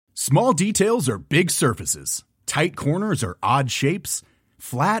Small details are big surfaces. Tight corners are odd shapes.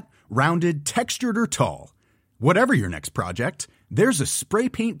 Flat, rounded, textured, or tall. Whatever your next project, there's a spray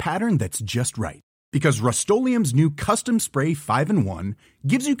paint pattern that's just right. Because Rust-Oleum's new Custom Spray 5-in-1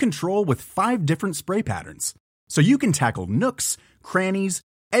 gives you control with 5 different spray patterns. So you can tackle nooks, crannies,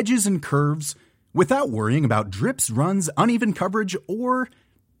 edges, and curves without worrying about drips, runs, uneven coverage, or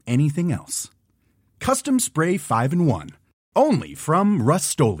anything else. Custom Spray 5-in-1. Only from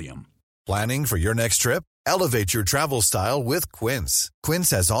Rust-Oleum. Planning for your next trip? Elevate your travel style with Quince.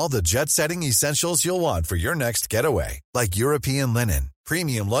 Quince has all the jet-setting essentials you'll want for your next getaway, like European linen,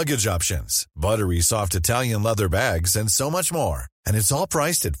 premium luggage options, buttery soft Italian leather bags, and so much more. And it's all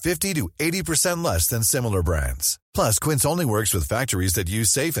priced at 50 to 80% less than similar brands. Plus, Quince only works with factories that use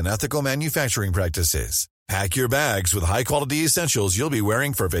safe and ethical manufacturing practices. Pack your bags with high-quality essentials you'll be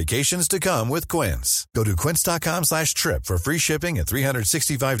wearing for vacations to come with Quince. Go to quince.com/trip for free shipping and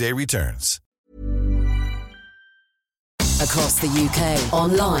 365-day returns. Across the UK,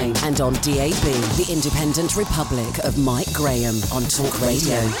 online and on DAB, the Independent Republic of Mike Graham on Talk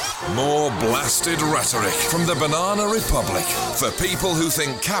Radio. More blasted rhetoric from the Banana Republic for people who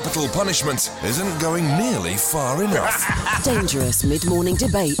think capital punishment isn't going nearly far enough. Dangerous mid-morning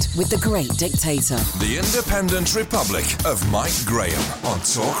debate with the great dictator. The Independent Republic of Mike Graham on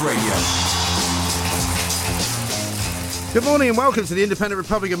Talk Radio. Good morning and welcome to the Independent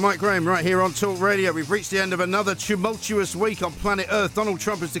Republic of Mike Graham right here on Talk Radio. We've reached the end of another tumultuous week on planet Earth. Donald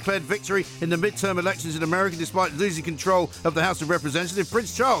Trump has declared victory in the midterm elections in America despite losing control of the House of Representatives.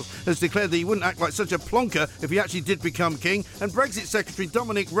 Prince Charles has declared that he wouldn't act like such a plonker if he actually did become king. And Brexit Secretary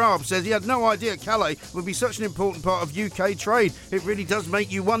Dominic Raab says he had no idea Calais would be such an important part of UK trade. It really does make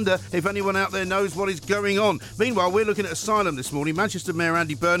you wonder if anyone out there knows what is going on. Meanwhile, we're looking at asylum this morning. Manchester Mayor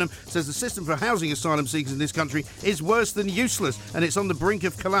Andy Burnham says the system for housing asylum seekers in this country is worse than useless and it's on the brink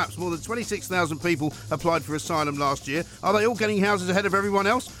of collapse. More than 26,000 people applied for asylum last year. Are they all getting houses ahead of everyone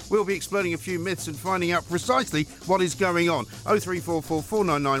else? We'll be exploding a few myths and finding out precisely what is going on. 0344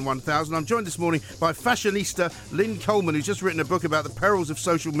 499 1000. I'm joined this morning by fashionista Lynn Coleman, who's just written a book about the perils of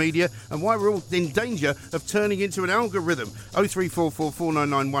social media and why we're all in danger of turning into an algorithm. 0344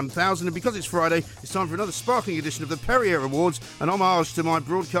 499 1000. And because it's Friday, it's time for another sparkling edition of the Perrier Awards, an homage to my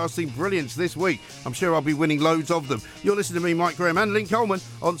broadcasting brilliance this week. I'm sure I'll be winning loads of them. You're listening to me, Mike Graham, and Lynn Coleman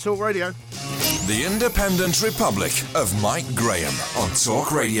on Talk Radio. The Independent Republic of Mike Graham on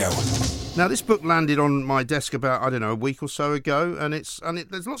Talk Radio. Now, this book landed on my desk about, a week or so ago, and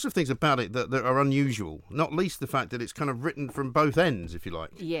there's lots of things about it that are unusual, not least the fact that it's kind of written from both ends, if you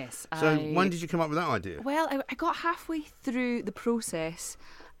like. Yes. So when did you come up with that idea? Well, I got halfway through the process,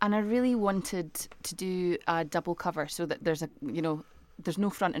 and I really wanted to do a double cover so that there's no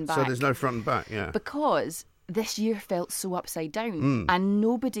front and back. So there's no front and back, yeah. Because this year felt so upside down, and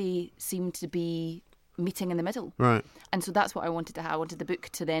nobody seemed to be meeting in the middle. Right. And so that's what I wanted to have. I wanted the book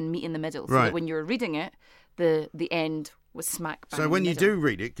to then meet in the middle, so right. that when you were reading it, the end was smack bang. So when in the you do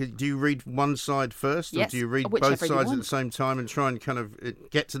read it, do you read one side first, yes, or do you read whichever both sides at the same time and try and kind of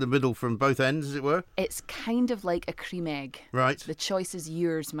get to the middle from both ends, as it were? It's kind of like a cream egg. Right. The choice is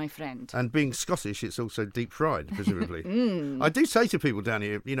yours, my friend. And being Scottish, it's also deep fried, presumably. I do say to people down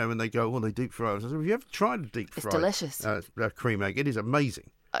here, when they go, they deep fry. I say, have you ever tried a deep fried? It's delicious. Cream egg. It is amazing.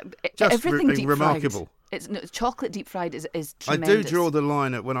 Just everything deep remarkable. Fried. Chocolate deep fried is tremendous. I do draw the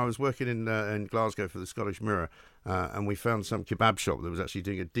line at when I was working in Glasgow for the Scottish Mirror, and we found some kebab shop that was actually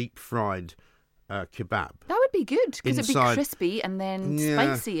doing a deep fried kebab. That would be good because it'd be crispy and then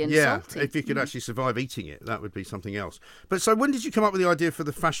spicy and salty. If you could actually survive eating it, that would be something else. But so when did you come up with the idea for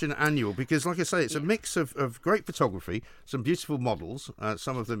the Fashion Annual? Because like I say, it's a mix of great photography, some beautiful models,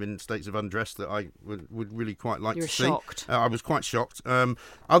 some of them in states of undress that I would really quite like to see. You were shocked. I was quite shocked.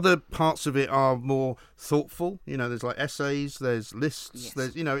 Other parts of it are more thoughtful. There's like essays, there's lists,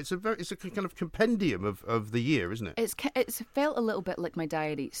 there's it's a kind of compendium of the year, isn't it? It's felt a little bit like my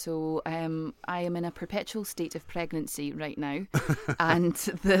diary. So I am in a perpetual state of pregnancy right now, and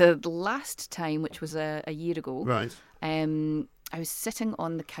the last time, which was a year ago, right? I was sitting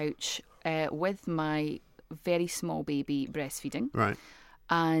on the couch with my very small baby breastfeeding, right?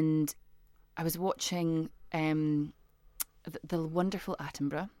 And I was watching the wonderful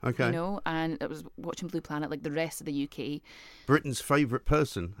Attenborough, okay, and I was watching Blue Planet like the rest of the UK. Britain's favourite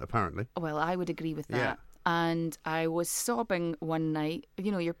person, apparently. Well, I would agree with that. Yeah. And I was sobbing one night.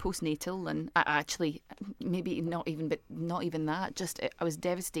 You're postnatal, and I actually maybe not even that. Just I was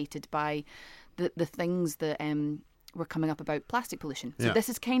devastated by the things that were coming up about plastic pollution. So this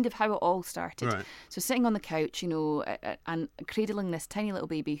is kind of how it all started. Right. So sitting on the couch, and cradling this tiny little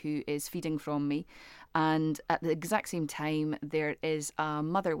baby who is feeding from me, And at the exact same time, there is a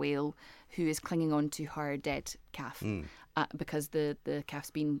mother whale who is clinging on to her dead calf because the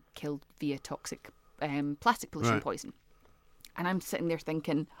calf's been killed via toxic plastic pollution poison. And I'm sitting there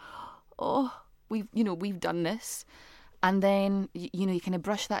thinking, oh, we've done this. And then, you kind of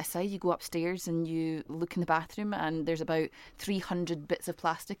brush that aside. You go upstairs and you look in the bathroom and there's about 300 bits of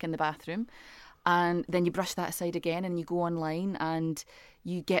plastic in the bathroom. And then you brush that aside again and you go online and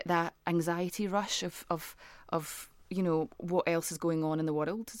you get that anxiety rush of what else is going on in the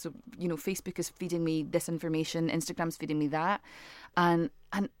world. So, Facebook is feeding me this information, Instagram's feeding me that. And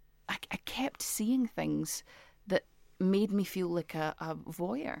I kept seeing things that made me feel like a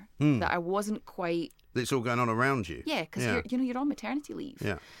voyeur, that I wasn't quite... It's all going on around you. Yeah, because you're on maternity leave.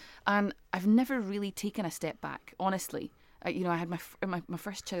 Yeah. And I've never really taken a step back, honestly. I had my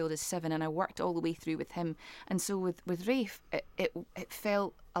first child is 7 and I worked all the way through with him. And so with Rafe, it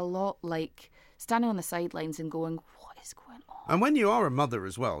felt a lot like standing on the sidelines and going, what is going on? And when you are a mother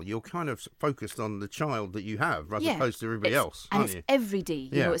as well, you're kind of focused on the child that you have, as opposed to everybody else, aren't you? And it's every day.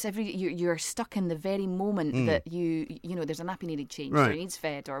 It's every day. You're stuck in the very moment that there's a nappy needed changed, or he needs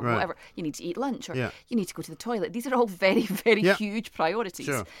fed, or whatever. You need to eat lunch, or you need to go to the toilet. These are all very, very huge priorities.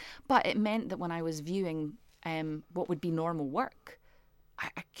 Sure. But it meant that when I was viewing what would be normal work, I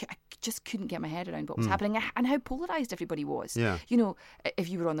just couldn't get my head around what was happening and how polarised everybody was. Yeah. If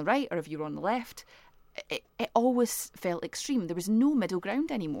you were on the right or if you were on the left, it always felt extreme. There was no middle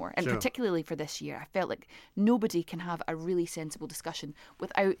ground anymore. And particularly for this year, I felt like nobody can have a really sensible discussion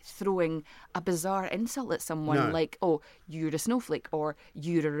without throwing a bizarre insult at someone like, oh, you're a snowflake, or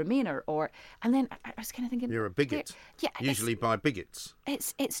you're a Remainer, and then I was kind of thinking... You're a bigot. Yeah. Usually by bigots.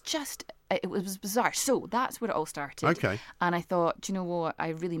 It's just... It was bizarre. So that's where it all started. Okay. And I thought, do you know what? I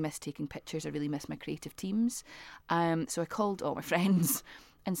really miss taking pictures. I really miss my creative teams. So I called all my friends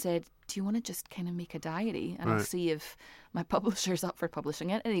and said, do you want to just kind of make a diary? And I'll see if my publisher's up for publishing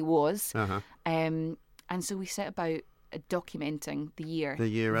it. And he was. Uh-huh. And so we set about documenting the year. The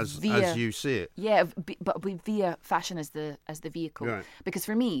year as you see it. Yeah, but via fashion as the vehicle. Right. Because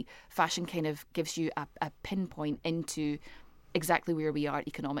for me, fashion kind of gives you a pinpoint into exactly where we are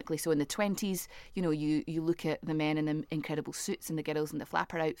economically. So in the 20s, you look at the men in the incredible suits and the girls in the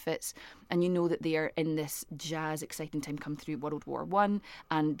flapper outfits, and you know that they are in this jazz exciting time come through World War I,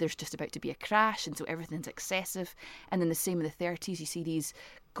 and there's just about to be a crash, and so everything's excessive. And then the same in the 30s, you see these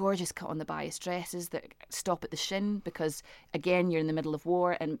gorgeous cut on the bias dresses that stop at the shin because, again, you're in the middle of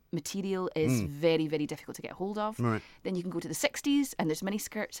war and material is very, very difficult to get hold of. Right. Then you can go to the 60s and there's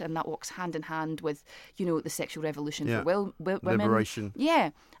miniskirts, and that walks hand in hand with, the sexual revolution for women. Liberation. Yeah.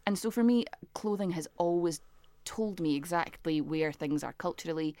 And so for me, clothing has always told me exactly where things are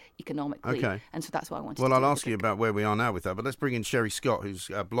culturally, economically. Okay. And so that's what I wanted to do. Well, I'll ask you about where we are now with that, but let's bring in Sherry Scott, who's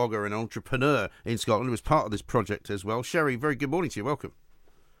a blogger and entrepreneur in Scotland, who was part of this project as well. Sherry, very good morning to you. Welcome.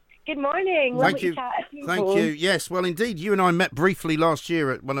 Good morning. Thank you. Thank you. Yes, well, indeed, you and I met briefly last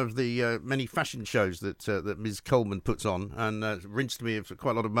year at one of the many fashion shows that Ms. Coleman puts on, and rinsed me of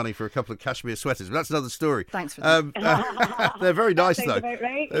quite a lot of money for a couple of cashmere sweaters. But that's another story. Thanks for that. They're very nice, though. About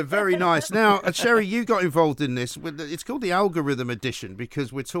right. They're very nice. Now, Sherry, you got involved in this. It's called the Algorithm Edition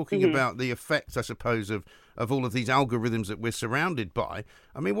because we're talking about the effect, I suppose, of all of these algorithms that we're surrounded by.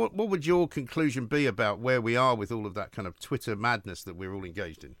 I mean, what would your conclusion be about where we are with all of that kind of Twitter madness that we're all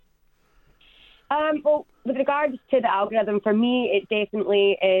engaged in? Well, with regards to the algorithm, for me, it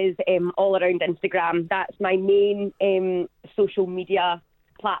definitely is all around Instagram. That's my main social media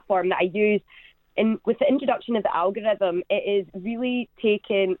platform that I use. And with the introduction of the algorithm, it is really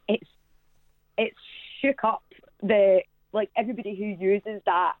it's shook up everybody who uses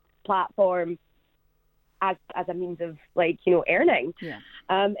that platform as a means of earning. Yeah.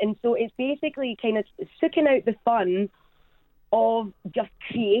 And so it's basically kind of sucking out the fun of just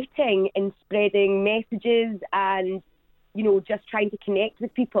creating and spreading messages and, just trying to connect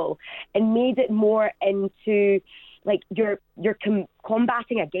with people, and made it more into you're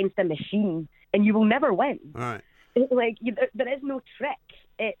combating against a machine and you will never win. All right. There is no trick.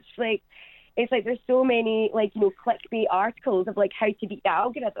 It's like there's so many clickbait articles of how to beat the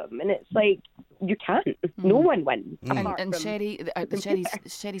algorithm, and it's you can't. No one wins. And Sherry's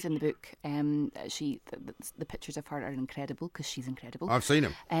in the book. The pictures of her are incredible because she's incredible. I've seen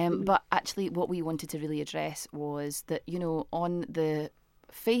them. But actually, what we wanted to really address was that on the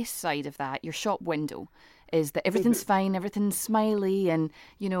face side of that, your shop window is that everything's fine, everything's smiley, and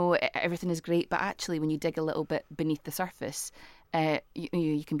everything is great. But actually, when you dig a little bit beneath the surface,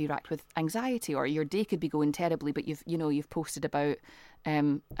 you can be racked with anxiety, or your day could be going terribly, but you've posted about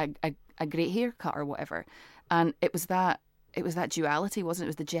a great haircut or whatever, and it was that duality, wasn't it? It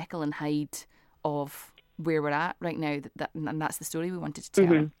was the Jekyll and Hyde of where we're at right now, and that's the story we wanted to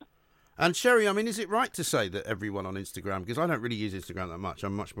tell. And Sherry, I mean, is it right to say that everyone on Instagram, because I don't really use Instagram that much,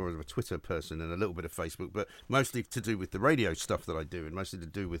 I'm much more of a Twitter person and a little bit of Facebook, but mostly to do with the radio stuff that I do and mostly to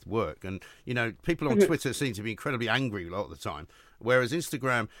do with work. And, you know, people on Twitter seem to be incredibly angry a lot of the time, whereas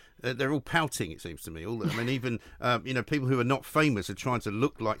Instagram, they're all pouting, it seems to me. Even, you know, people who are not famous are trying to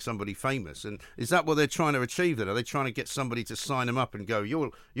look like somebody famous. And is that what they're trying to achieve then? Are they trying to get somebody to sign them up and go,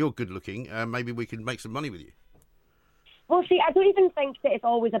 you're good looking, maybe we can make some money with you? Well, see, I don't even think that it's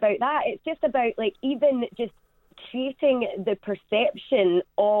always about that. It's just about, like, even just creating the perception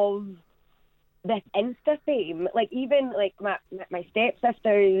of this Insta fame. Like, even, like, my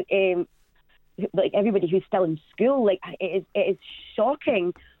stepsister, like, everybody who's still in school, like, it is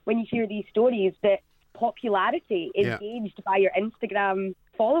shocking when you hear these stories that popularity is gauged by your Instagram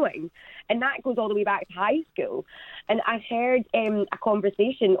following. And that goes all the way back to high school. And I heard a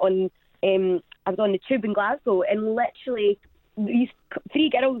conversation on... I was on the tube in Glasgow, and literally these 3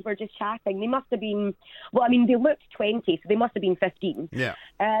 girls were just chatting. They must have been, well, I mean, they looked 20, so they must have been 15. Yeah.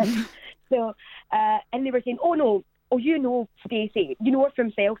 And they were saying, you know Stacey, you know her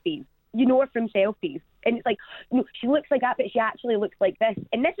from selfies. And it's like, no, she looks like that, but she actually looks like this.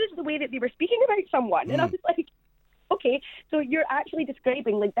 And this is the way that they were speaking about someone. And I was like, okay, so you're actually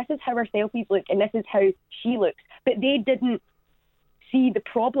describing, like, this is how her selfies look, and this is how she looks. But they didn't see the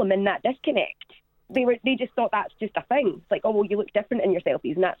problem in that disconnect. They just thought that's just a thing. It's like, oh, well, you look different in your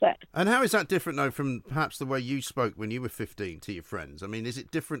selfies, and that's it. And how is that different, though, from perhaps the way you spoke when you were 15 to your friends? I mean, is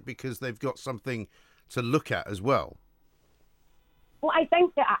it different because they've got something to look at as well? Well, I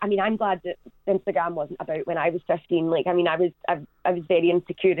think that, I mean, I'm glad that Instagram wasn't about when I was 15. Like, I mean, I was very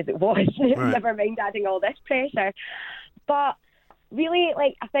insecure as it was. Right. Never mind adding all this pressure. But really,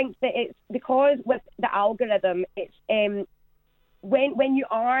 like, I think that it's because with the algorithm, it's when you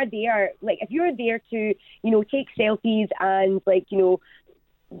are there, like, if you're there to, you know, take selfies and, like, you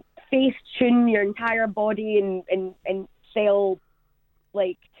know, face tune your entire body and sell,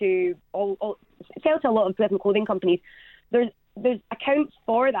 like, to sell to a lot of different clothing companies, there's accounts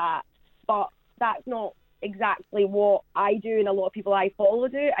for that, but that's not exactly what I do and a lot of people I follow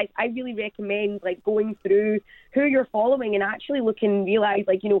do. I really recommend, like, going through who you're following and actually look and realise,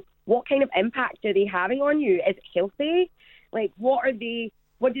 like, you know, what kind of impact are they having on you? Is it healthy? Like, what do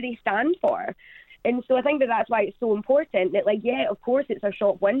they stand for? And so I think that's why it's so important that, like, yeah, of course it's a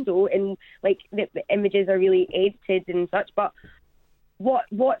short window and, like, the images are really edited and such, but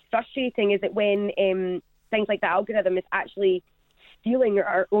what's frustrating is that when things like the algorithm is actually stealing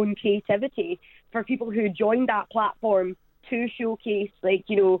our own creativity for people who join that platform to showcase, like,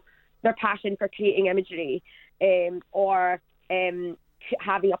 you know, their passion for creating imagery, or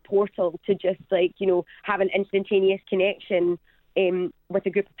having a portal to just, like, you know, have an instantaneous connection with a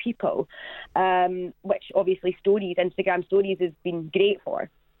group of people, which obviously Instagram stories has been great for.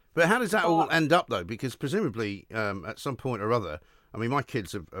 But how does that all end up, though? Because presumably at some point or other, I mean, my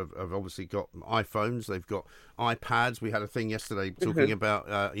kids have obviously got iPhones, they've got iPads. We had a thing yesterday talking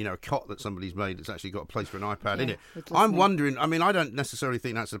about, you know, a cot that somebody's made that's actually got a place for an iPad in it. I'm wondering, I mean, I don't necessarily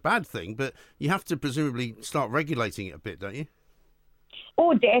think that's a bad thing, but you have to presumably start regulating it a bit, don't you?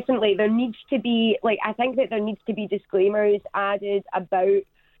 Oh, definitely. There needs to be, like, I think that there needs to be disclaimers added about,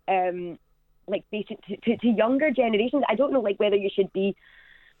 like, basic to younger generations. I don't know, like, whether you should be,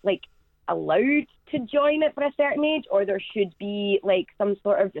 like, allowed to join it for a certain age, or there should be, like, some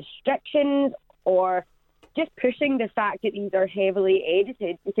sort of restrictions, or just pushing the fact that these are heavily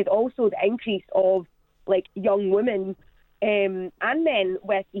edited, because also the increase of, like, young women and men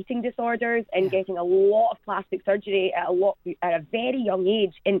with eating disorders and getting a lot of plastic surgery at a very young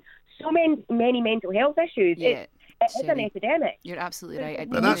age, and so many mental health issues. Yeah. It's an epidemic. You're absolutely right.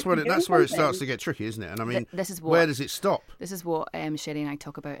 But that's where it starts to get tricky, isn't it? And I mean, where does it stop? This is what Sherry and I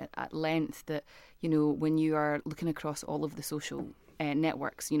talk about at length, that, you know, when you are looking across all of the social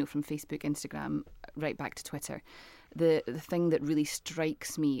networks, you know, from Facebook, Instagram, right back to Twitter, the thing that really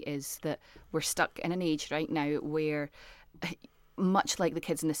strikes me is that we're stuck in an age right now where, much like the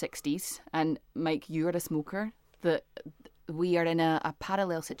kids in the 60s, and Mike, you are a smoker, that we are in a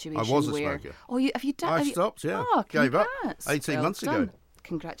parallel situation. I was a smoker. Oh, have you done? I stopped, yeah. Oh, gave up 18 months ago.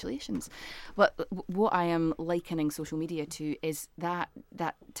 Congratulations. But what I am likening social media to is that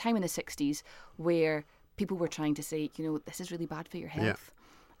time in the 60s where people were trying to say, you know, this is really bad for your health.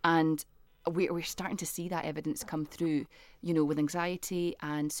 Yeah. And we're starting to see that evidence come through with anxiety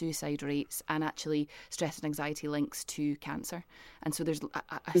and suicide rates, and actually stress and anxiety links to cancer. And so there's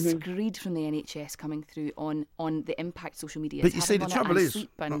a screed from the NHS coming through on the impact social media is having on it. But you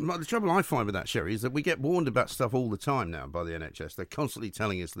see, the trouble I find with that, Sherry, is that we get warned about stuff all the time now by the NHS. They're constantly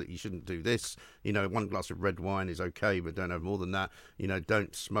telling us that you shouldn't do this. 1 glass of red wine is okay, but don't have more than that.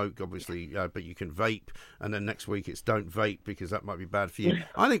 Don't smoke, obviously, but you can vape. And then next week it's don't vape because that might be bad for you.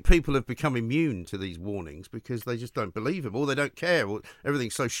 I think people have become immune to these warnings because they just don't believe them, or they don't care, or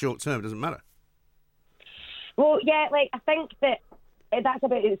everything's so short term it doesn't matter. Well, yeah, I think that that's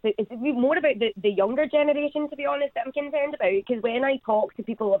about it's more about the younger generation, to be honest, that I'm concerned about, because when I talk to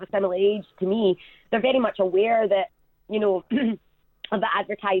people of a similar age to me, they're very much aware that of the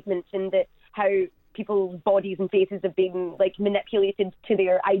advertisements and that how people's bodies and faces have been manipulated to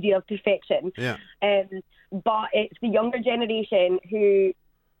their idea of perfection. Yeah. But it's the younger generation who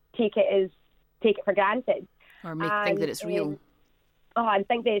take it for granted, or think that it's real. And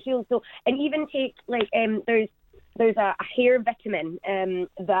think that it's real. So, and even take there's a hair vitamin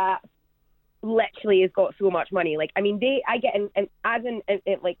that literally has got so much money. I get in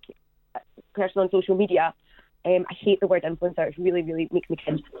person on social media. I hate the word influencer. It really, really makes me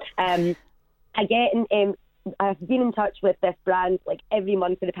cringe. I get in. I've been in touch with this brand every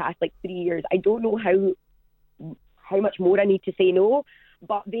month for the past 3 years. I don't know how much more I need to say no,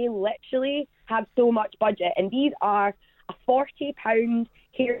 but they literally have so much budget, and these are a £40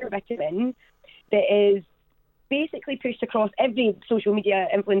 hair vitamin that is basically pushed across every social media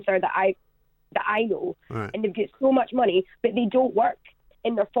influencer that I know, right. And they've got so much money, but they don't work.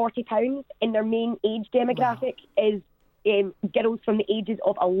 In their £40, and their main age demographic is girls from the ages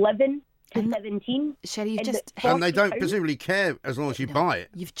of 11 to 17. Sherry, and they don't presumably care as long as you buy it.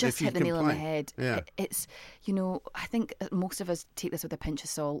 You've just hit the nail on the head. Yeah. It's I think most of us take this with a pinch of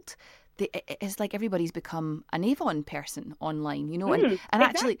salt. It's like everybody's become an Avon person online, and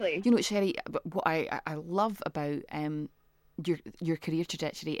actually, exactly. Sherry, what I love about your career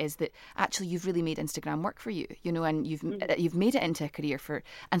trajectory is that actually you've really made Instagram work for you, and you've made it into a career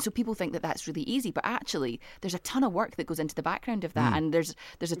and so people think that that's really easy, but actually there's a ton of work that goes into the background of that, and there's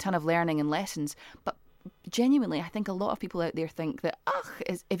a ton of learning and lessons. But genuinely, I think a lot of people out there think that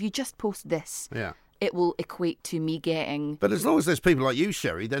if you just post this, it will equate to me getting. But as long as there's people like you,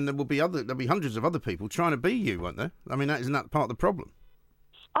 Sherry, then there'll be hundreds of other people trying to be you, won't there? I mean, isn't that part of the problem?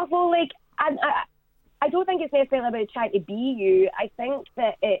 Well, I don't think it's necessarily about trying to be you. I think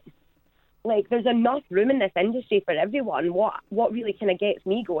that it's there's enough room in this industry for everyone. What really kind of gets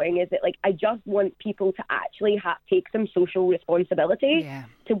me going is that I just want people to actually take some social responsibility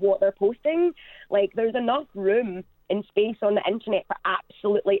to what they're posting. There's enough room and space on the internet for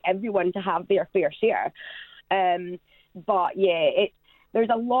absolutely everyone to have their fair share. But yeah, there's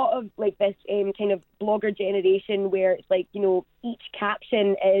a lot of this kind of blogger generation where it's each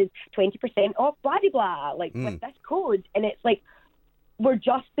caption is 20% off blah blah blah with this code, and it's we're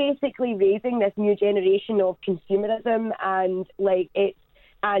just basically raising this new generation of consumerism and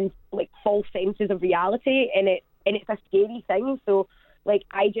false senses of reality, and it's a scary thing. So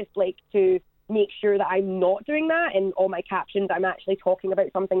I just like to make sure that I'm not doing that. In all my captions, I'm actually talking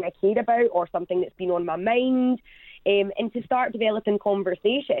about something I care about or something that's been on my mind. And to start developing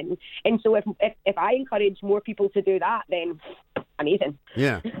conversation. And so if I encourage more people to do that, then amazing.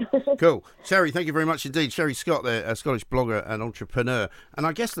 Yeah, cool. Sherry, thank you very much indeed. Sherry Scott there, a Scottish blogger and entrepreneur. And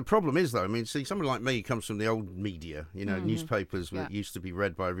I guess the problem is, though, someone like me comes from the old media, newspapers that used to be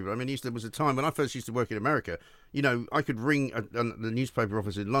read by everybody. There was a time when I first used to work in America, I could ring the newspaper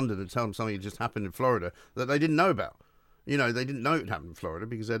office in London and tell them something had just happened in Florida that they didn't know about. They didn't know it happened in Florida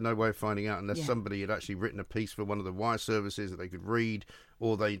because they had no way of finding out unless somebody had actually written a piece for one of the wire services that they could read,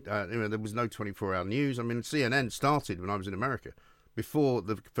 or there was no 24-hour news. CNN started when I was in America. Before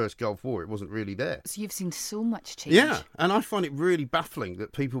the first Gulf War, it wasn't really there. So you've seen so much change. Yeah, and I find it really baffling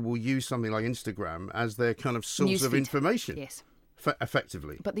that people will use something like Instagram as their kind of source of information. Yes.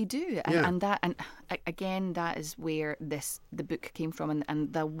 Effectively. But they do, and again, that is where the book came from,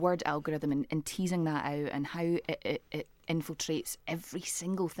 and the word algorithm and teasing that out and how it infiltrates every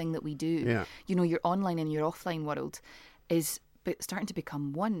single thing that we do. Yeah. Your online and your offline world is starting to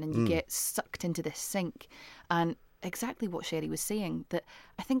become one, and you get sucked into this sink. And exactly what Sherry was saying, that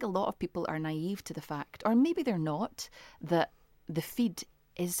I think a lot of people are naive to the fact, or maybe they're not, that the feed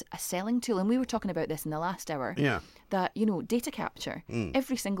is a selling tool. And we were talking about this in the last hour. Yeah. That, data capture,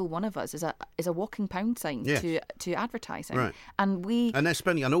 every single one of us is a walking pound sign to advertising. Right. And they're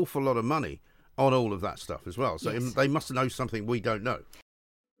spending an awful lot of money on all of that stuff as well. So they must know something we don't know.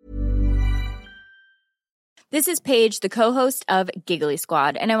 This is Paige, the co-host of Giggly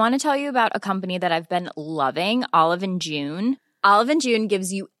Squad, and I want to tell you about a company that I've been loving, Olive & June. Olive & June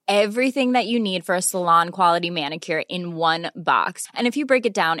gives you everything that you need for a salon-quality manicure in one box. And if you break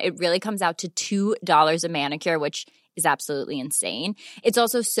it down, it really comes out to $2 a manicure, which is absolutely insane. It's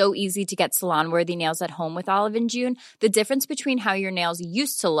also so easy to get salon-worthy nails at home with Olive & June. The difference between how your nails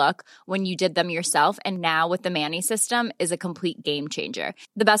used to look when you did them yourself and now with the Mani system is a complete game changer.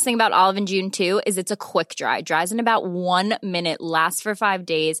 The best thing about Olive & June, too, is it's a quick dry. Dries in about 1 minute, lasts for 5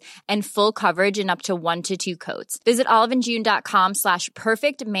 days, and full coverage in up to 1 to 2 coats. Visit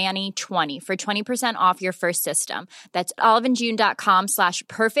oliveandjune.com/perfectmani20 for 20% off your first system. That's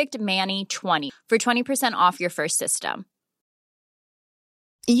oliveandjune.com/perfectmani20 for 20% off your first system.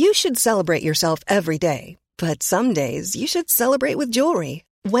 You should celebrate yourself every day, but some days you should celebrate with jewelry.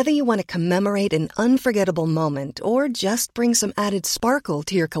 Whether you want to commemorate an unforgettable moment or just bring some added sparkle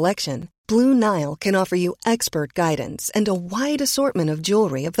to your collection, Blue Nile can offer you expert guidance and a wide assortment of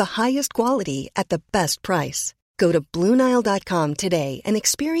jewelry of the highest quality at the best price. Go to BlueNile.com today and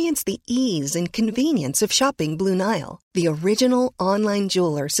experience the ease and convenience of shopping Blue Nile, the original online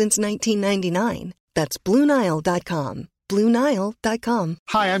jeweler since 1999. That's BlueNile.com. BlueNile.com.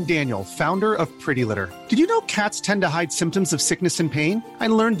 Hi, I'm Daniel, founder of Pretty Litter. Did you know cats tend to hide symptoms of sickness and pain? I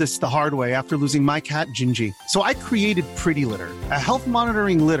learned this the hard way after losing my cat, Gingy. So I created Pretty Litter, a health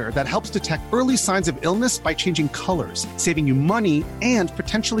monitoring litter that helps detect early signs of illness by changing colors, saving you money and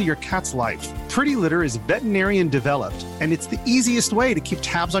potentially your cat's life. Pretty Litter is veterinarian developed, and it's the easiest way to keep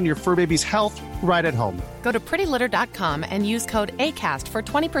tabs on your fur baby's health right at home. Go to prettylitter.com and use code ACAST for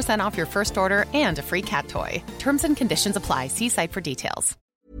 20% off your first order and a free cat toy. Terms and conditions apply. See site for details.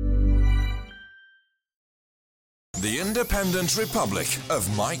 The Independent Republic of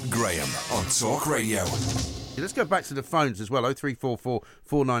Mike Graham on Talk Radio. Let's go back to the phones as well. 0344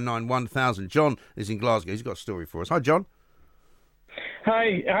 499 1000. John is in Glasgow. He's got a story for us. Hi, John.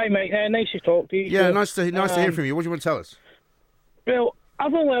 Hi, mate. Nice to talk to you. Yeah, nice to hear from you. What do you want to tell us? Well,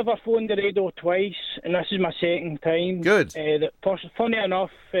 I've only ever phoned the radio twice, and this is my second time. Good. Funny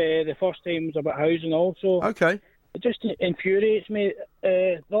enough, the first time was about housing also. Okay. It just infuriates me.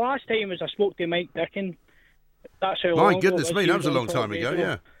 The last time was I spoke to Mike Dickin. That's how long My goodness me, that was a long time ago,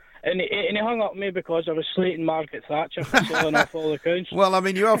 yeah. And he hung up on me because I was slating Margaret Thatcher for selling off all the council. Well, I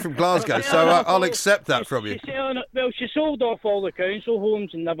mean, you are from Glasgow, so I'll accept that from you. She sold off all the council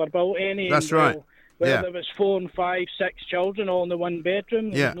homes and never built any. That's right. Well, there was 4 and 5, 6 children all in the one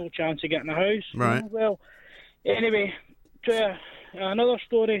bedroom. There was no chance of getting a house. Right. Well, anyway, another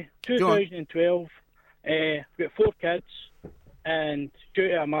story. 2012, got 4 kids, and due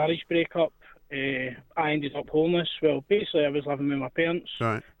to a marriage breakup, I ended up homeless. Well, basically, I was living with my parents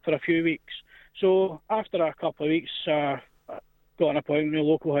for a few weeks. So after a couple of weeks, I got an appointment with the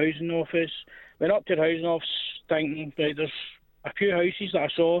local housing office. Went up to the housing office thinking, right, there's a few houses that I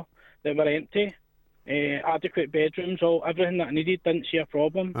saw that were empty. Adequate bedrooms, everything that I needed, didn't see a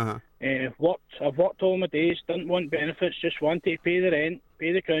problem. I've worked all my days, didn't want benefits, just wanted to pay the rent,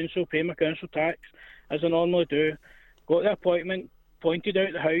 pay the council, pay my council tax, as I normally do. Got the appointment, pointed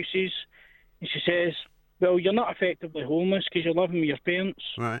out the houses, and she says, well, you're not effectively homeless because you're living with your parents.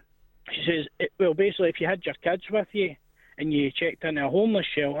 Right. She says, well, basically, if you had your kids with you and you checked into a homeless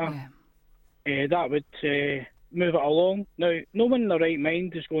shelter, that would move it along. Now, no one in their right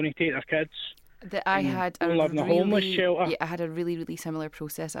mind is going to take their kids. I had a homeless shelter. Yeah, I had a really similar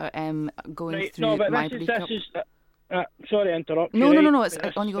process. Going through no, but my this breakup. is sorry to interrupt you. No.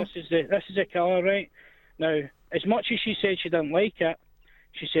 It's on you go. This is a killer, right? Now, as much as she said she didn't like it,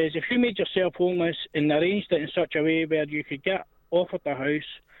 she says if you made yourself homeless and arranged it in such a way where you could get offered a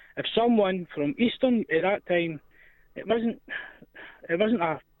house, if someone from Eastern at that time, it wasn't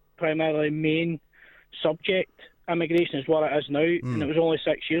a primarily main subject. Immigration is what it is now, and it was only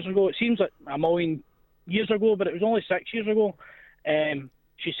 6 years ago. It seems like a million years ago, but it was only 6 years ago.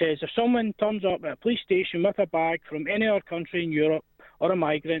 She says, if someone turns up at a police station with a bag from any other country in Europe or a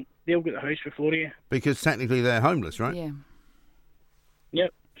migrant, they'll get the house before you. Because technically they're homeless, right? Yeah.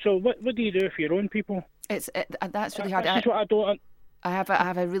 Yep. So what do you do for your own people? That's really hard. That's what I don't... I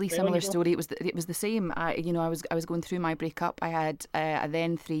have a really similar story. It was the same. I was going through my breakup. I had a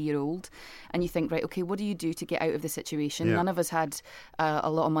then 3-year-old, and you think, right, okay, what do you do to get out of the situation? Yeah. None of us had a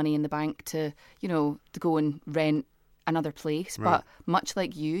lot of money in the bank to go and rent another place. Right. But much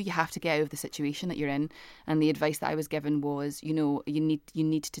like you have to get out of the situation that you're in. And the advice that I was given was, you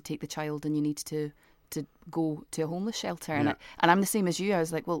need to take the child and you need to to go to a homeless shelter. And I'm the same as you. I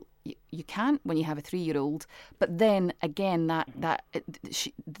was like, well, you can't when you have a 3-year-old. But then again,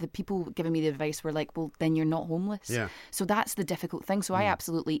 the people giving me the advice were like, well, then you're not homeless. Yeah. So that's the difficult thing. So I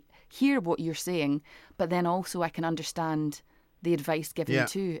absolutely hear what you're saying, but then also I can understand the advice given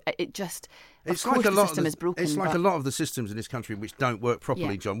too. It's like a lot system is broken. It's like a lot of the systems in this country which don't work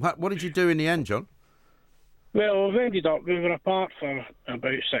properly, John. What did you do in the end, John? Well, we were apart for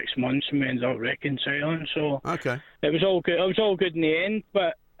about 6 months and we ended up reconciling, so it was all good. It was all good in the end,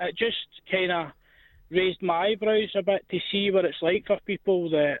 but it just kind of raised my eyebrows a bit to see what it's like for people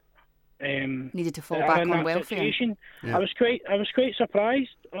that needed to fall back on welfare. Yeah. I was quite surprised.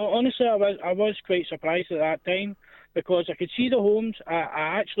 Honestly, I was quite surprised at that time because I could see the homes.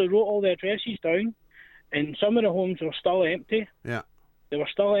 I actually wrote all the addresses down, and some of the homes were still empty. Yeah, they were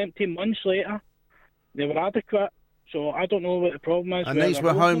still empty months later. They were adequate, so I don't know what the problem is. And these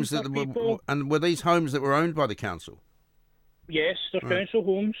were homes were these homes that were owned by the council? Yes, they're council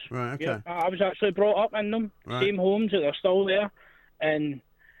homes. Right, okay. Yeah, I was actually brought up in them, same homes that are still there, and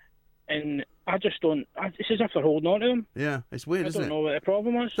I just don't. It's as if they're holding on to them. Yeah, it's weird, isn't it? I don't know what the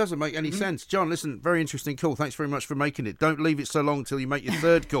problem is. Doesn't make any sense. John, listen, very interesting call. Thanks very much for making it. Don't leave it so long till you make your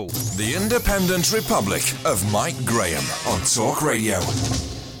third call. The Independent Republic of Mike Graham on Talk Radio.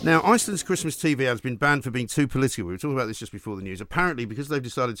 Now, Iceland's Christmas TV has been banned for being too political. We were talking about this just before the news. Apparently, because they've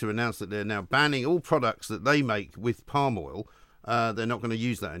decided to announce that they're now banning all products that they make with palm oil, they're not going to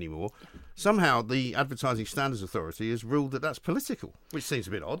use that anymore. Somehow, the Advertising Standards Authority has ruled that that's political, which seems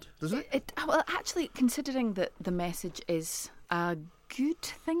a bit odd, doesn't it? Well, actually, considering that the message is a good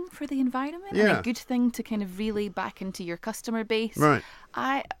thing for the environment and a good thing to kind of relay back into your customer base, right?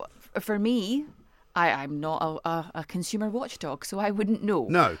 For me, I'm not a consumer watchdog, so I wouldn't know.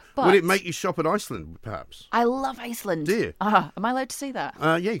 No. But would it make you shop at Iceland, perhaps? I love Iceland. Do you? Am I allowed to say that?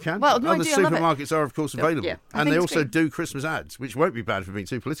 Yeah, you can. Well, no, the supermarkets are, of course, available. Yeah, and they also do Christmas ads, which won't be bad for being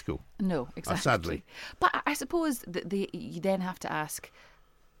too political. No, exactly. Sadly. But I suppose that you then have to ask,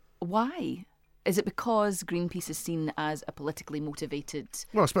 why? Is it because Greenpeace is seen as a politically motivated...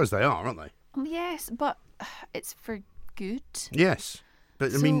 Well, I suppose they are, aren't they? Yes, but it's for good. Yes.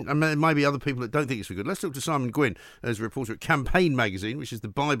 But, I mean, there might be other people that don't think it's for good. Let's talk to Simon Gwynn, as a reporter at Campaign magazine, which is the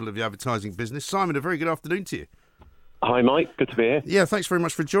Bible of the advertising business. Simon, a very good afternoon to you. Hi, Mike. Good to be here. Yeah, thanks very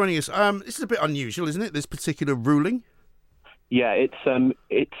much for joining us. This is a bit unusual, isn't it, this particular ruling? Yeah, it's an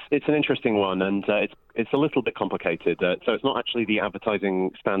interesting one, and it's a little bit complicated. So it's not actually the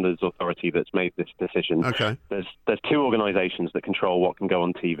Advertising Standards Authority that's made this decision. Okay. There's two organisations that control what can go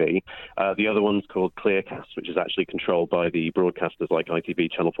on TV. The other one's called Clearcast, which is actually controlled by the broadcasters like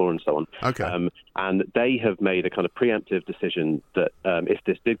ITV, Channel 4, and so on. Okay. And they have made a kind of preemptive decision that if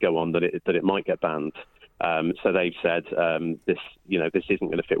this did go on, that it might get banned. So they've said this isn't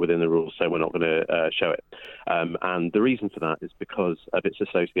going to fit within the rules, so we're not going to show it. And the reason for that is because of its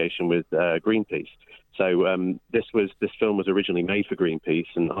association with Greenpeace. So this film was originally made for Greenpeace,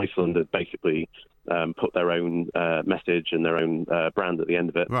 and Iceland had basically put their own message and their own brand at the end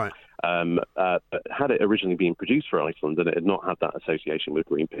of it. Right. But had it originally been produced for Iceland and it had not had that association with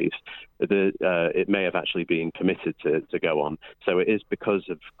Greenpeace, it may have actually been permitted to go on. So it is because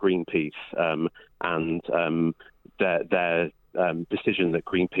of Greenpeace and their decision that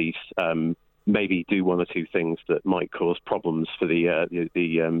Greenpeace maybe do one or two things that might cause problems for the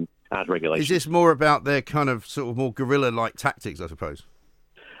ad regulation. Is this more about their kind of sort of more guerrilla-like tactics, I suppose?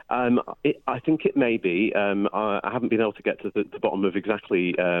 I think it may be. I haven't been able to get to the bottom of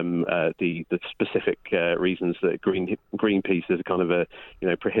exactly the specific reasons that Greenpeace is a kind of a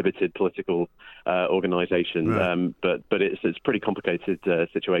prohibited political organisation. Right. But it's a pretty complicated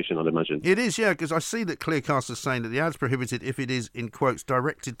situation, I'd imagine. It is, yeah, because I see that Clearcast is saying that the ad's prohibited if it is, in quotes,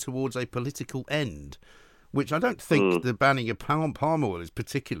 directed towards a political end, which I don't think the banning of palm oil is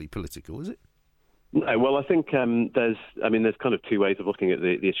particularly political, is it? No, well, I think there's kind of two ways of looking at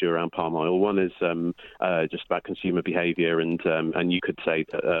the issue around palm oil. One is just about consumer behaviour, and you could say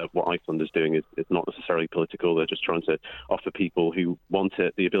that what Iceland is doing is not necessarily political. They're just trying to offer people who want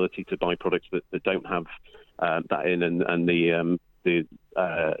it the ability to buy products that don't have that in, and the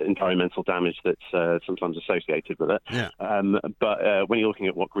environmental damage that's sometimes associated with it. Yeah. But when you're looking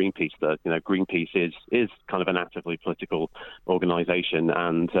at what Greenpeace does, Greenpeace is kind of an actively political organisation,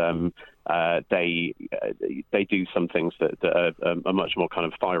 and they do some things that are much more kind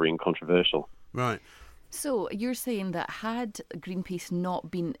of fiery and controversial. Right. So you're saying that had Greenpeace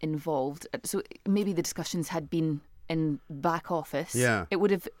not been involved, so maybe the discussions had been in back office, it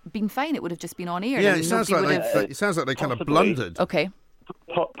would have been fine. It would have just been on air. Yeah, it sounds like they kind of blundered. Okay.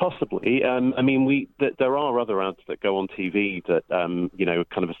 Possibly. I mean, there are other ads that go on TV that,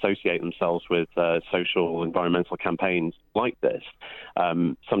 kind of associate themselves with social, environmental campaigns like this,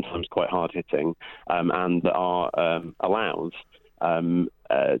 sometimes quite hard-hitting, and that are allowed. And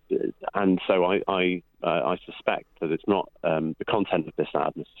so I suspect that it's not the content of this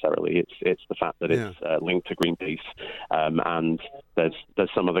ad necessarily. It's the fact that it's linked to Greenpeace, and there's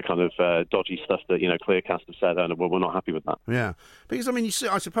some other kind of dodgy stuff that Clearcast have said, well, we're not happy with that. Yeah, because I mean,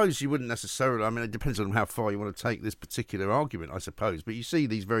 I suppose you wouldn't necessarily. I mean, it depends on how far you want to take this particular argument, I suppose. But you see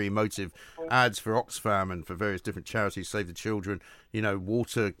these very emotive ads for Oxfam and for various different charities, Save the Children,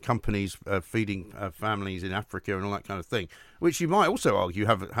 water companies feeding families in Africa and all that kind of thing, which you might also argue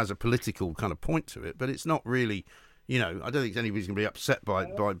has a political kind of point to it, but it's not really, I don't think anybody's going to be upset by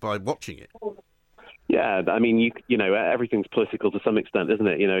watching it. Yeah, I mean, everything's political to some extent, isn't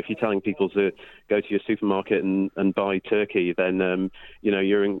it? If you're telling people to go to your supermarket and buy turkey, then,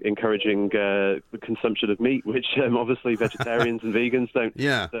 you're encouraging the consumption of meat, which obviously vegetarians and vegans don't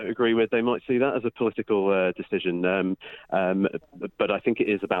agree with. They might see that as a political decision. But I think it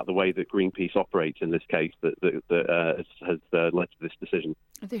is about the way that Greenpeace operates in this case that has led to this decision.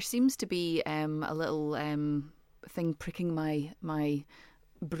 There seems to be a little thing pricking my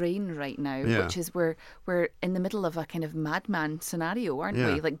brain right now, which is we're in the middle of a kind of madman scenario, aren't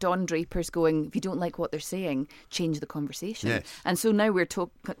we? Like Don Draper's going, if you don't like what they're saying, change the conversation. Yes. And so now we're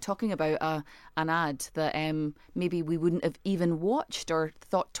talking about an ad that maybe we wouldn't have even watched or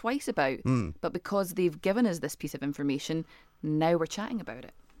thought twice about, but because they've given us this piece of information, now we're chatting about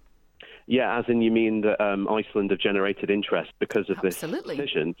it. Yeah, as in you mean that Iceland have generated interest because of this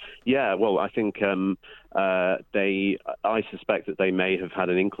decision? Yeah, well, I think I suspect that they may have had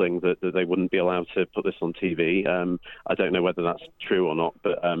an inkling that they wouldn't be allowed to put this on TV. I don't know whether that's true or not,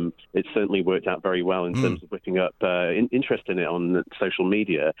 but it certainly worked out very well in terms of whipping up interest in it on social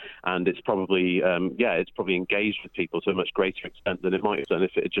media, and it's probably engaged with people to a much greater extent than it might have done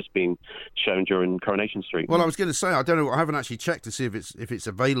if it had just been shown during Coronation Street. Well, I was going to say, I don't know, I haven't actually checked to see if it's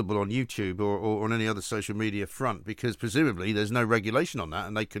available on YouTube or on any other social media front, because presumably there's no regulation on that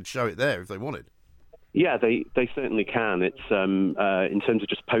and they could show it there if they wanted. Yeah, they certainly can. It's in terms of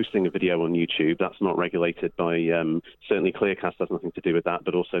just posting a video on YouTube, that's not regulated by certainly Clearcast has nothing to do with that,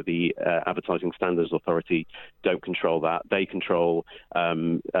 but also the Advertising Standards Authority don't control that. They control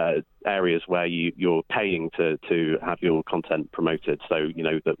areas where you're paying to have your content promoted, so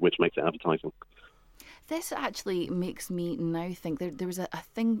which makes it advertising. This actually makes me now think there was a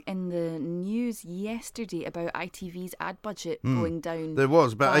thing in the news yesterday about ITV's ad budget going down. There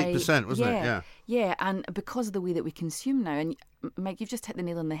was about 8%, wasn't it? Yeah. Yeah, and because of the way that we consume now, and Mike, you've just hit the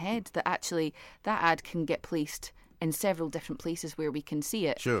nail on the head, that actually that ad can get placed in several different places where we can see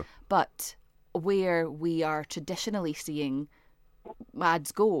it. Sure. But where we are traditionally seeing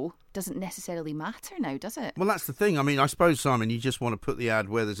ads go doesn't necessarily matter now, does it? Well, that's the thing. I mean, I suppose, Simon, you just want to put the ad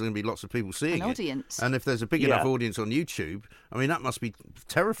where there's going to be lots of people seeing an audience. And if there's a big enough audience on YouTube, I mean, that must be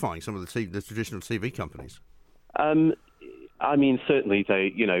terrifying, some of the traditional TV companies. I mean, certainly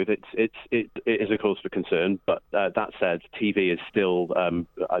it is a cause for concern. But that said, TV is still,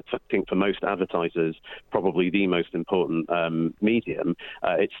 I think, for most advertisers, probably the most important medium.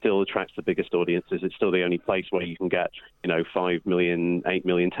 It still attracts the biggest audiences. It's still the only place where you can get 5 million, 8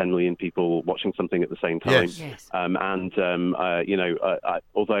 million, 10 million people watching something at the same time. Yes.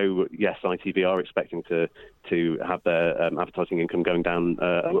 Although yes, ITV are expecting to have their advertising income going down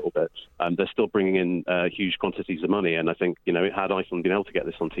a little bit, they're still bringing in huge quantities of money, and I think had Iceland been able to get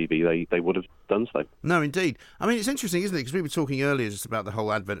this on TV, they would have done so. No, indeed. I mean, it's interesting, isn't it? Because we were talking earlier just about the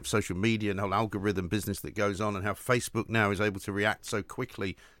whole advent of social media and the whole algorithm business that goes on, and how Facebook now is able to react so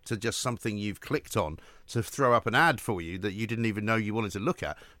quickly to just something you've clicked on to throw up an ad for you that you didn't even know you wanted to look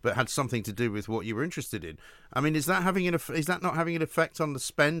at, but had something to do with what you were interested in. I mean, is that not having an effect on the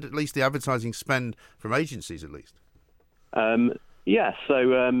spend, at least the advertising spend from agencies, at least? Yeah.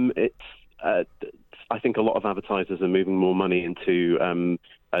 So it's. I think a lot of advertisers are moving more money into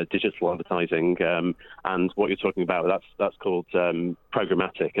digital advertising, and what you're talking about, that's called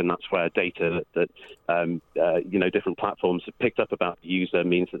programmatic, and that's where data that different platforms have picked up about the user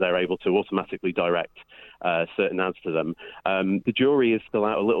means that they're able to automatically direct certain ads to them. The jury is still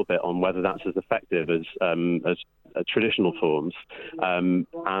out a little bit on whether that's as effective as traditional forms, and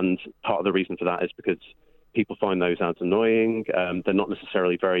part of the reason for that is because people find those ads annoying. They're not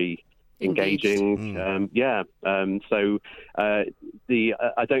necessarily very engaging. So I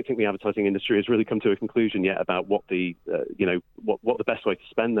don't think the advertising industry has really come to a conclusion yet about what the what the best way to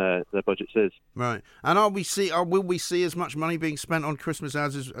spend their budgets is. Right. And will we see as much money being spent on Christmas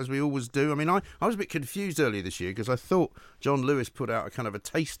ads as we always do? I mean, I was a bit confused earlier this year because I thought John Lewis put out a kind of a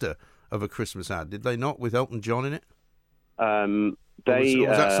taster of a Christmas ad. Did they not, with Elton John in it? Was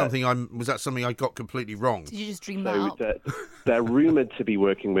that something I got completely wrong? Did you just dream that up? They're rumoured to be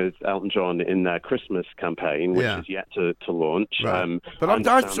working with Elton John in their Christmas campaign, which is yet to launch. Right. But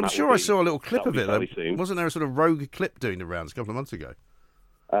I'm sure I saw a little clip of it. Wasn't there a sort of rogue clip doing the rounds a couple of months ago?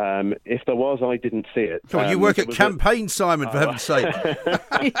 If there was, I didn't see it. Come on, you work at Campaign, Simon, for heaven's sake.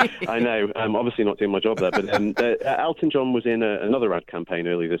 I know. I'm obviously not doing my job there. But Elton John was in another ad campaign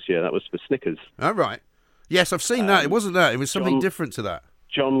earlier this year. That was for Snickers. Oh, right. Yes, I've seen that. It wasn't that. It was something different to that.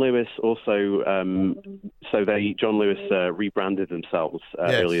 John Lewis also, John Lewis rebranded themselves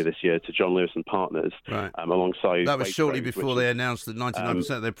earlier this year to John Lewis and Partners, right. Alongside. That was shortly before they announced that 99%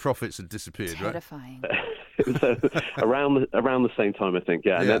 of their profits had disappeared. Terrifying. Right? It was around the same time, I think.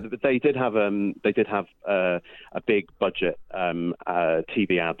 Yeah. And they did have a big budget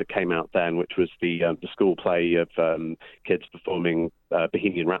TV ad that came out then, which was the school play of kids performing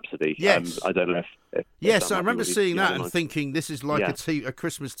Bohemian Rhapsody. Yes. I don't know if yes, I remember seeing that and thinking this is like a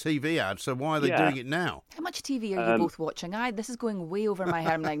Christmas TV ad. So why are they doing it now? How much TV are you both watching? This is going way over my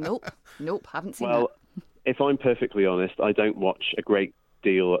head. I'm like, nope, haven't seen that. Well, if I'm perfectly honest, I don't watch a great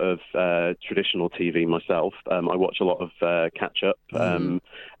deal of traditional TV myself. I watch a lot of catch up,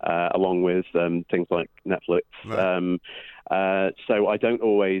 along with things like Netflix. Right. So I don't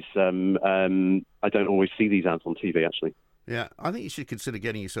always see these ads on TV actually. Yeah, I think you should consider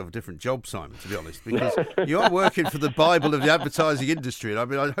getting yourself a different job, Simon, to be honest, because you are working for the Bible of the advertising industry, and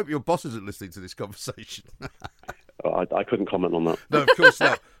I hope your boss isn't listening to this conversation. I couldn't comment on that. No, of course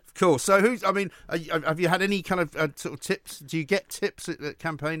not. Of course. So, have you had any kind of sort of tips? Do you get tips at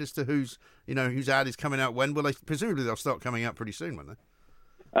campaign as to whose ad is coming out when? Well, presumably they'll start coming out pretty soon, won't they?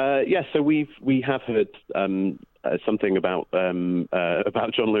 So we have heard something about John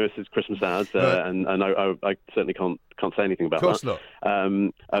Lewis's Christmas ads, right. and I certainly can't say anything about that. Of course not.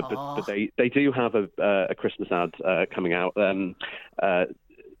 But they do have a Christmas ad coming out.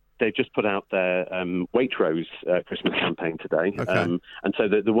 They've just put out their Waitrose Christmas campaign today, okay. And so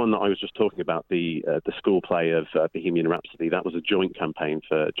the one that I was just talking about, the school play of Bohemian Rhapsody, that was a joint campaign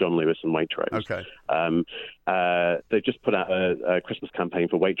for John Lewis and Waitrose. Okay. They've just put out a Christmas campaign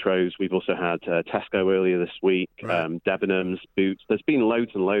for Waitrose. We've also had Tesco earlier this week, right. Debenhams, Boots. There's been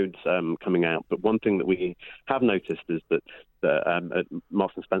loads and loads coming out, but one thing that we have noticed is that at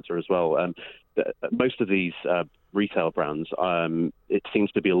Marks and Spencer as well, most of these retail brands, it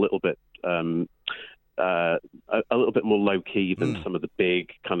seems to be a little bit more low key than some of the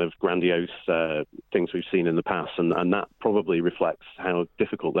big kind of grandiose things we've seen in the past, and that probably reflects how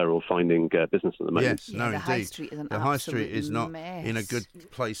difficult they're all finding business at the moment. Yes, no, the indeed. High Street is the High Street is not mess. in a good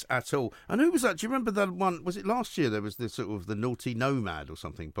place at all. And who was that? Do you remember that one? Was it last year? There was this sort of the Naughty Nomad or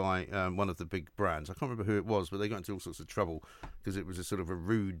something by one of the big brands. I can't remember who it was, but they got into all sorts of trouble because it was a sort of a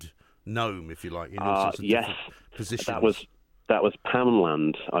rude gnome, if you like, in all sorts of different positions. That was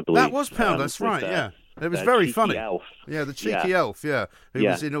Poundland, I believe. That was Pound. That's right. Yeah, it was very funny. Elf. Yeah, the cheeky elf. Yeah, who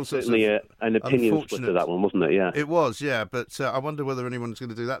was in all sorts of an opinion split to that one, wasn't it? Yeah, it was. Yeah, but I wonder whether anyone's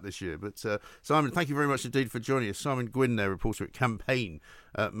going to do that this year. But Simon, thank you very much indeed for joining us. Simon Gwynn, there, reporter at Campaign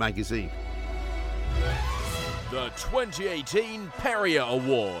magazine. The 2018 Perrier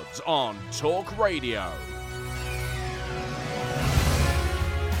Awards on Talk Radio.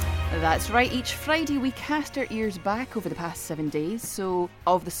 That's right, each Friday we cast our ears back over the past 7 days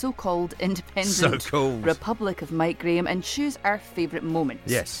of the so-called independent Republic of Mike Graham and choose our favourite moments.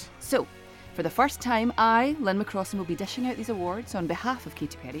 Yes. So, for the first time, I, Lynn McCrossan, will be dishing out these awards on behalf of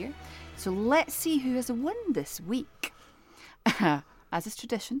Katy Perrier. So let's see who has won this week. As is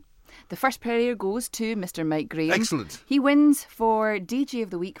tradition, the first Perrier goes to Mr. Mike Graham. Excellent. He wins for DJ of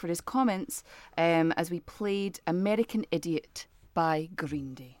the Week for his comments as we played American Idiot by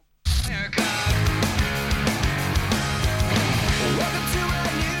Green Day.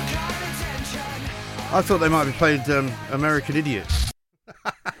 I thought they might have played American Idiot.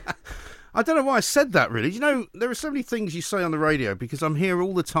 I don't know why I said that, really. You know, there are so many things you say on the radio because I'm here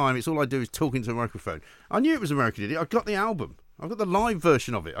all the time. It's all I do is talk into a microphone. I knew it was American Idiot. I've got the album. I've got the live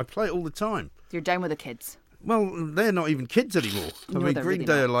version of it. I play it all the time. You're down with the kids. Well, they're not even kids anymore. No, I mean, Green really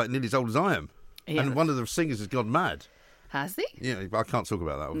Day not. are like nearly as old as I am. Yeah. And one of the singers has gone mad. Has he? Yeah, I can't talk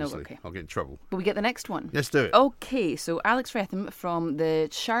about that, obviously. No, okay. I'll get in trouble. Will we get the next one? Let's do it. Okay, so Alex Retham from the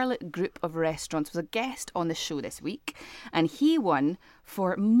Charlotte Group of Restaurants was a guest on the show this week, and he won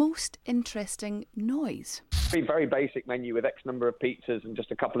for most interesting noise. Very basic menu with X number of pizzas and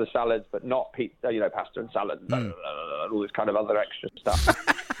just a couple of salads, but not pasta and salad, all this kind of other extra stuff.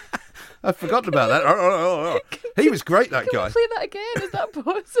 I've forgotten about that. He was great, that guy. Can we play that again? Is that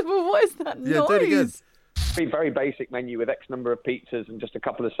possible? What is that noise? Yeah, do it again. Very basic menu with X number of pizzas and just a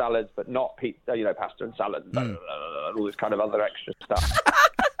couple of salads, but not pasta and salad, all this kind of other extra stuff.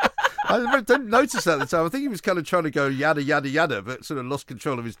 I didn't notice that at the time. I think he was kind of trying to go yada, yada, yada, but sort of lost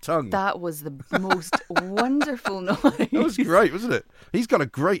control of his tongue. That was the most wonderful noise. That was great, wasn't it? He's got a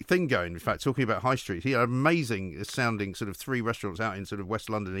great thing going, in fact, talking about High Street. He had amazing sounding sort of 3 restaurants out in sort of West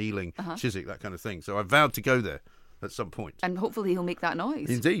London, Ealing, Chiswick, that kind of thing. So I vowed to go there at some point. And hopefully he'll make that noise.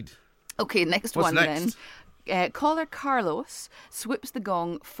 Indeed. Okay, next What's one next? then. Caller Carlos swoops the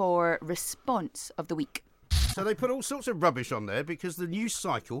gong for response of the week. So they put all sorts of rubbish on there because the news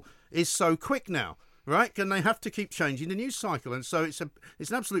cycle is so quick now, right? And they have to keep changing the news cycle. And so it's an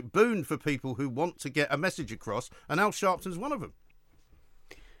absolute boon for people who want to get a message across, and Al Sharpton's one of them.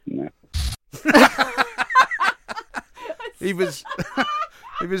 No. He was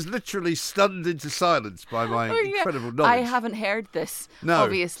literally stunned into silence by my incredible knowledge. I haven't heard this,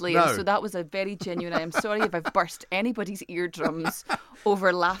 obviously. No. And so that was a very genuine. I am sorry if I've burst anybody's eardrums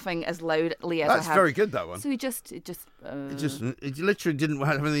over laughing as loudly as I have. That's very good, that one. So he literally didn't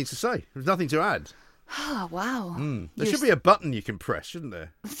have anything to say. There was nothing to add. Oh, wow. There should be a button you can press, shouldn't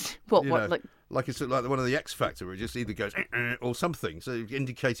there? Like it's like one of the X Factor where it just either goes or something, so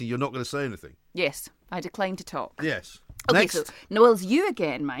indicating you're not going to say anything. Yes, I decline to talk. Yes. Okay, Next. so Noel's you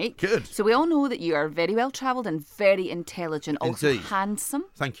again, Mike. Good. So we all know that you are very well travelled and very intelligent, also Indeed. handsome.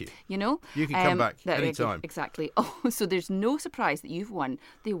 Thank you. You know? You can come back any time. Exactly. Oh, so there's no surprise that you've won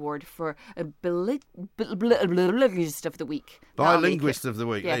the award for a bilinguist of the week. Bilinguist of the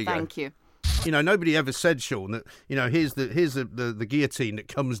week. Yeah, there you go. thank you. You know, nobody ever said, Sean, that, you know, here's the guillotine that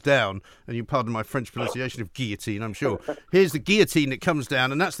comes down, and you pardon my French pronunciation of guillotine, I'm sure. Here's the guillotine that comes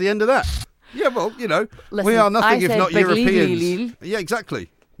down, and that's the end of that. Yeah, well, you know, we are nothing if not Europeans. Yeah, exactly.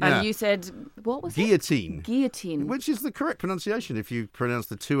 Yeah. And you said, what was guillotine. it? Guillotine. Which is the correct pronunciation if you pronounce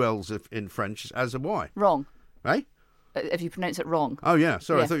the 2 L's in French as a Y. Wrong. Eh? If you pronounce it wrong. Oh, yeah.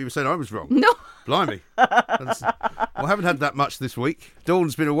 Sorry, Yeah. I thought you were saying I was wrong. No. Blimey. I haven't had that much this week.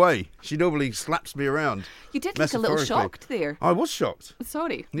 Dawn's been away. She normally slaps me around. You did look a little shocked there. I was shocked.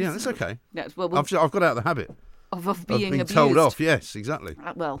 Sorry. Yeah, that's okay. Yes, well, I've got out of the habit of being abused. told off. Yes, exactly.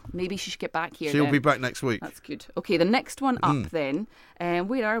 Well, maybe she should get back here. She'll then. be back next week. That's good. Okay, the next one up then.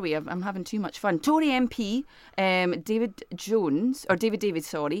 Where are we? I'm having too much fun. Tory MP David David,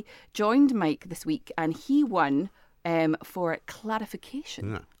 joined Mike this week, and he won for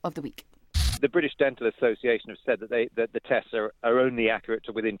clarification of the week. The British Dental Association have said that the tests are only accurate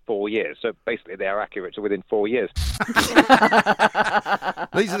to within 4 years. So basically, they are accurate to within 4 years.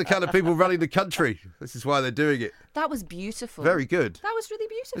 These are the kind of people running the country. This is why they're doing it. That was beautiful. Very good. That was really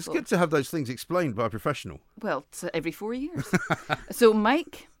beautiful. It's good to have those things explained by a professional. Well, it's every 4 years. So,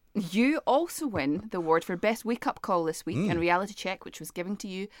 Mike, you also win the award for Best Wake Up Call this week in Reality Check, which was given to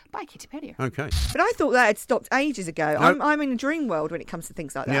you by Katie Perrier. Okay. But I thought that had stopped ages ago. Nope. I'm in a dream world when it comes to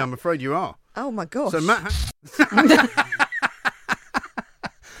things like that. Yeah, I'm afraid you are. Oh, my gosh. So, Matt...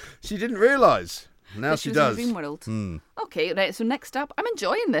 She didn't realise. Now she does. Dream world. Okay, right. So next up, I'm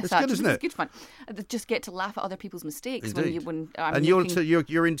enjoying this. It's good, isn't it? It's good fun. I just get to laugh at other people's mistakes Indeed. when I'm and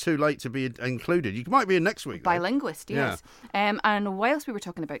you're in too late to be included. You might be in next week. Bilinguist, though. yes. Yeah. And whilst we were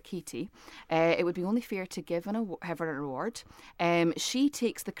talking about Katie, it would be only fair to give her an award. She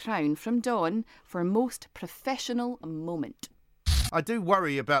takes the crown from Dawn for most professional moment. I do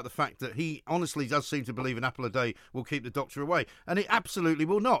worry about the fact that he honestly does seem to believe an apple a day will keep the doctor away. And it absolutely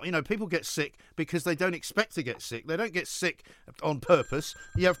will not. You know, people get sick because they don't expect to get sick. They don't get sick on purpose.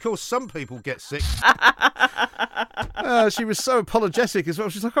 Yeah, of course, some people get sick. She was so apologetic as well.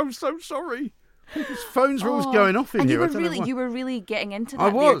 She's like, I'm so sorry. People's phones were always going off in and here. You were really getting into that. I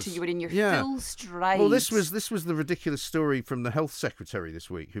was. You were in your full stride. Well, this was the ridiculous story from the health secretary this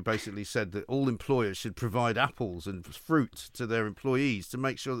week, who basically said that all employers should provide apples and fruit to their employees to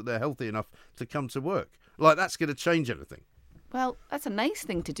make sure that they're healthy enough to come to work. Like, that's going to change everything. Well, that's a nice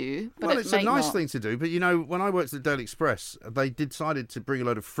thing to do. But well, it's a nice not. thing to do, but you know, when I worked at the Daily Express, they decided to bring a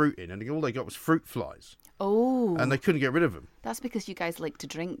load of fruit in, and all they got was fruit flies. Oh. And they couldn't get rid of them. That's because you guys like to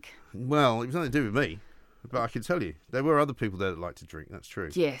drink. Well, it was nothing to do with me. But I can tell you, there were other people there that liked to drink. That's true.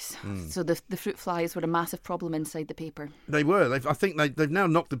 Yes. So the fruit flies were a massive problem inside the paper. They were. I think they've now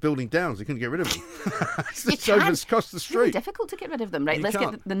knocked the building down, so they couldn't get rid of them. It's You over can't. across the It's street. really difficult to get rid of them. Right, You let's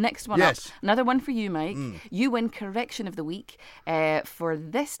can't. get the next one Yes. up. Another one for you, Mike. You win correction of the week. For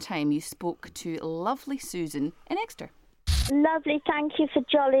this time, you spoke to lovely Susan in Exeter. Lovely, thank you for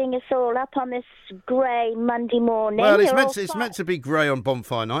jollying us all up on this grey Monday morning. Well, You're all it's meant to be grey on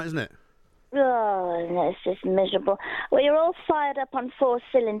bonfire night, isn't it? Oh, this is miserable. Well, you're all fired up on 4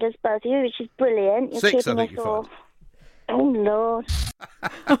 cylinders, both of you, which is brilliant. You're 6, I keeping think us you all. find. Oh, Lord.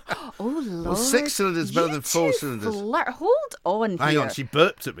 Oh, Lord. Well, 6 cylinders better than 4 cylinders. Hold on Hang here. on, she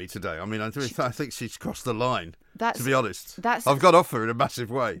burped at me today. I mean, I think she's crossed the line. To be honest, that's- I've got off her in a massive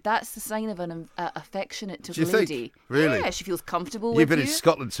way. That's the sign of an affectionate Do you lady. think? Really? Yeah, she feels comfortable You've with been you. in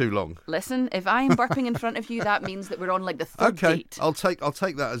Scotland too long. Listen, if I'm burping in front of you, that means that we're on like the third Okay, date. I'll take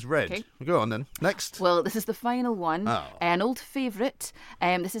that as read. Okay. Go on then. Next. Well, this is the final one. Oh. An old favourite.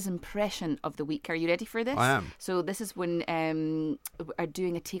 This is impression of the week. Are you ready for this? I am. So this is when are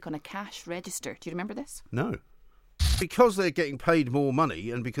doing a take on a cash register. Do you remember this? No. Because they're getting paid more money,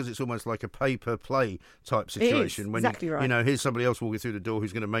 and because it's almost like a pay-per-play type situation. It is, when exactly right. You know, here's somebody else walking through the door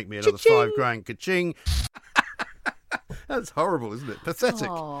who's going to make me another Cha-ching! $5,000. Ka-ching. That's horrible, isn't it? Pathetic.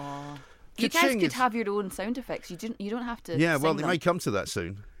 Aww. You guys Ka-ching could is- have your own sound effects. You don't have to. Yeah, well, sing they them. may come to that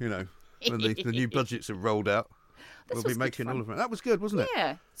soon. You know, when the new budgets are rolled out. We'll be was good making fun. all of it. That was good, wasn't it?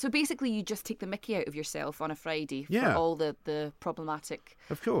 Yeah. So basically, you just take the mickey out of yourself on a Friday Yeah. for all the problematic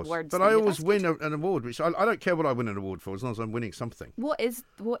Of course. words. But that I you- always That's win an award, which I don't care what I win an award for, as long as I'm winning something. What is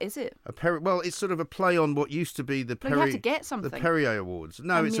it? Well, it's sort of a play on what used to be the No, you have to get the something. Perrier Awards.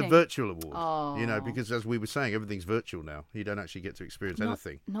 No, I'm it's a meaning- virtual award. Oh. You know, because as we were saying, everything's virtual now. You don't actually get to experience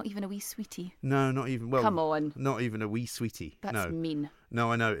anything. Not even a wee sweetie. No, not even. Well, Come on. Not even a wee sweetie. That's no. mean.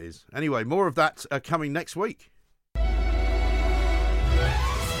 No, I know it is. Anyway, more of that coming next week.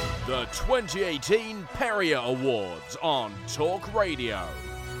 The 2018 Perrier Awards on Talk Radio.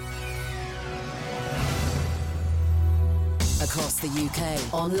 Across the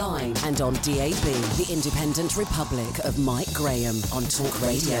UK, online and on DAB, the Independent Republic of Mike Graham on Talk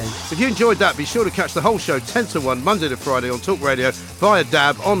Radio. If you enjoyed that, be sure to catch the whole show 10 to 1, Monday to Friday on Talk Radio, via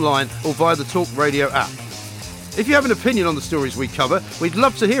DAB, online, or via the Talk Radio app. If you have an opinion on the stories we cover, we'd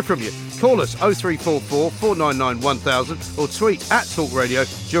love to hear from you. Call us 0344 499 1000 or tweet at Talk Radio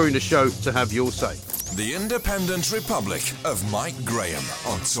during the show to have your say. The Independent Republic of Mike Graham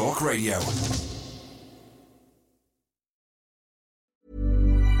on Talk Radio.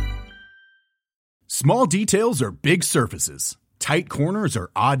 Small details are big surfaces. Tight corners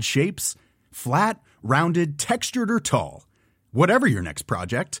are odd shapes. Flat, rounded, textured, or tall. Whatever your next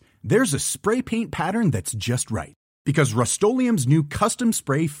project, there's a spray paint pattern that's just right. Because Rust-Oleum's new Custom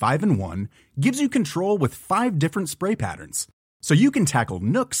Spray 5-in-1 gives you control with 5 different spray patterns. So you can tackle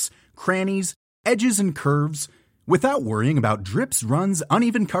nooks, crannies, edges, and curves without worrying about drips, runs,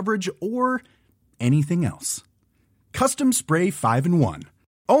 uneven coverage, or anything else. Custom Spray 5-in-1.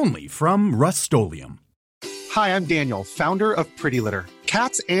 Only from Rust-Oleum. Hi, I'm Daniel, founder of Pretty Litter.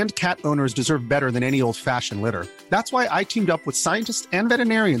 Cats and cat owners deserve better than any old-fashioned litter. That's why I teamed up with scientists and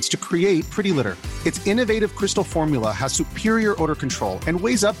veterinarians to create Pretty Litter. Its innovative crystal formula has superior odor control and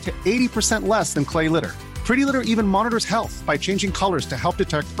weighs up to 80% less than clay litter. Pretty Litter even monitors health by changing colors to help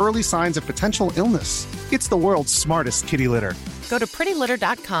detect early signs of potential illness. It's the world's smartest kitty litter. Go to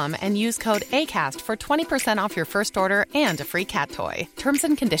prettylitter.com and use code ACAST for 20% off your first order and a free cat toy. Terms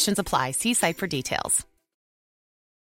and conditions apply. See site for details.